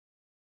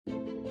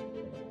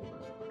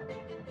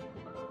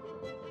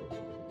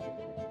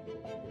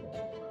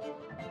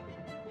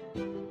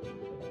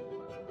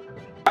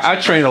I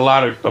train a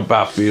lot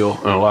about feel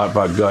and a lot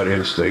about gut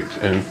instinct.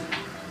 And,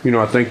 you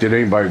know, I think that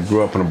anybody who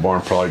grew up in a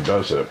barn probably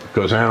does that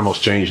because animals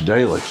change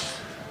daily.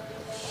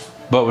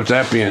 But with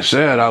that being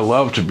said, I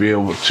love to be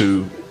able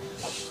to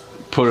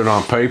put it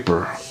on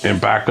paper and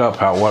back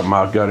up what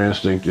my gut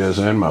instinct is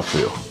and my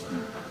feel.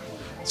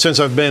 Since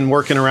I've been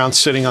working around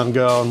Sitting on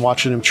Go and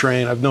watching him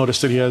train, I've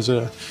noticed that he has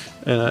an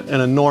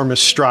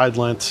enormous stride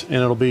length, and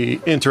it'll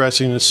be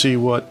interesting to see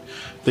what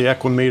the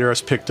EQUIMETRE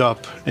has picked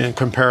up in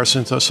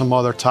comparison to some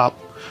other top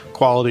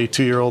quality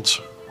 2-year-olds.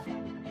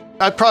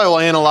 I probably will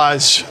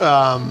analyze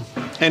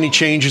any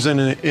changes in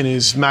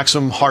his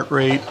maximum heart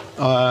rate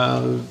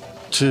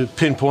to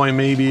pinpoint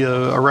maybe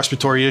a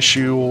respiratory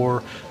issue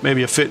or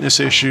maybe a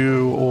fitness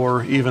issue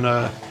or even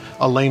a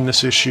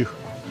lameness issue.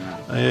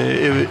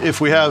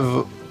 If we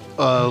have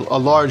a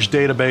large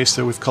database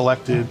that we've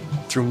collected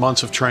through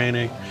months of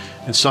training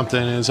and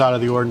something is out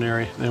of the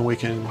ordinary, then we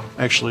can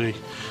actually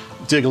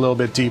dig a little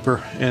bit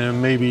deeper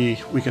and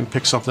maybe we can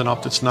pick something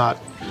up that's not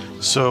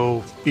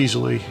so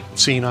easily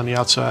seen on the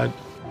outside.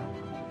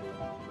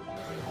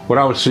 What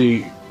I would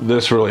see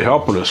this really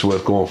helping us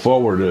with going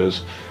forward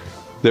is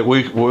that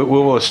we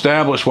will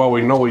establish while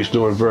we know he's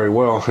doing very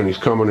well and he's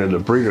coming into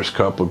the Breeders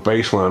Cup with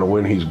baseline of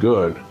when he's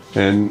good.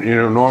 And, you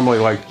know, normally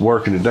like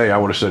working today, I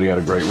would have said he had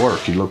a great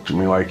work. He looked to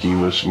me like he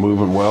was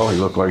moving well. He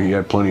looked like he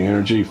had plenty of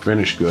energy, he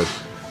finished good.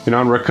 You know,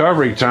 on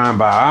recovery time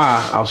by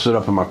eye, I'll sit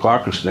up in my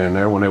clocker stand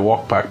there. When they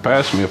walk back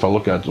past me, if I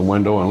look out the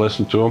window and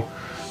listen to them,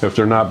 if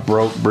they're not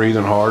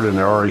breathing hard and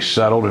they're already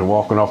settled and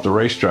walking off the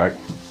racetrack,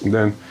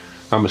 then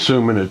I'm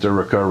assuming that their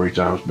recovery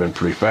time's been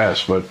pretty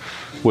fast. But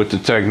with the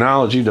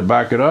technology to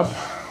back it up,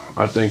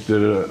 I think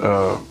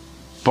that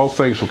both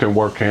things can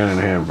work hand in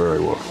hand very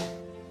well.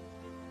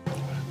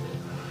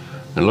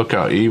 And look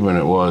how even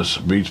it was,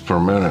 beats per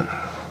minute,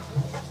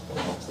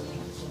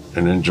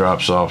 and then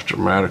drops off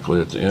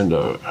dramatically at the end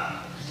of it.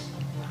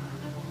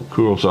 It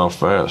cools off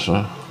fast,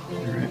 huh?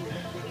 Right.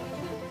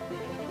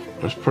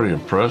 That's pretty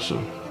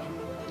impressive.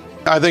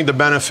 I think the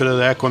benefit of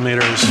the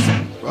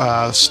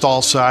EQUIMETRE's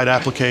stall side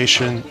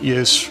application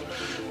is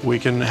we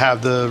can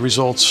have the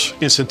results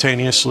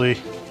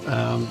instantaneously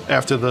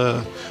after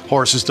the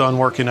horse is done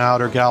working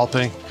out or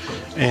galloping.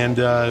 And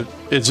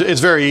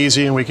it's very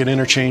easy, and we can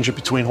interchange it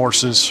between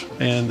horses,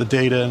 and the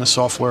data and the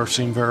software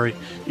seem very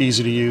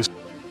easy to use.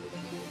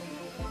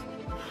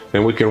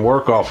 And we can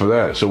work off of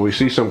that. So we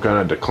see some kind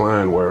of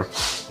decline where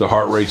the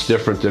heart rate's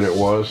different than it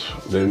was,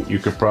 then you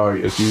could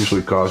probably, it's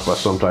usually caused by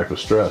some type of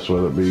stress,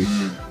 whether it be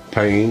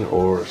pain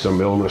or some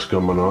illness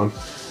coming on.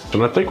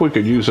 And I think we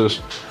could use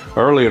this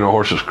early in a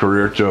horse's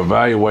career to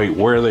evaluate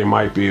where they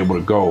might be able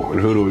to go and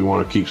who do we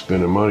want to keep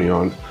spending money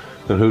on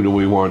and who do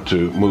we want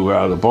to move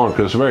out of the barn,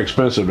 because it's very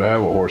expensive to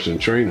have a horse in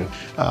training.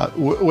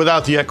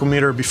 Without the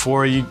EQUIMETRE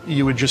before,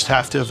 you would just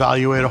have to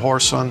evaluate a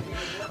horse on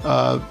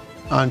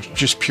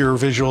just pure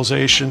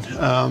visualization.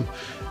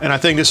 And I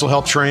think this will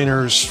help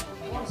trainers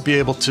be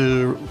able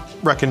to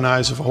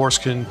recognize if a horse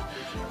can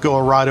go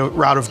a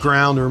route of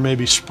ground or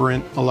maybe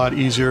sprint a lot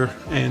easier,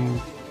 and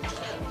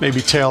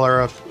maybe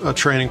tailor a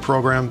training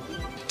program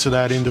to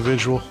that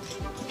individual.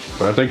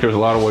 But I think there's a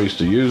lot of ways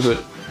to use it.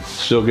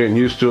 Still getting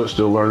used to it,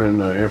 still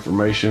learning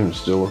information,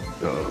 still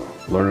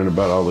learning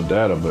about all the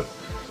data, but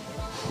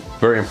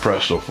very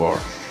impressed so far.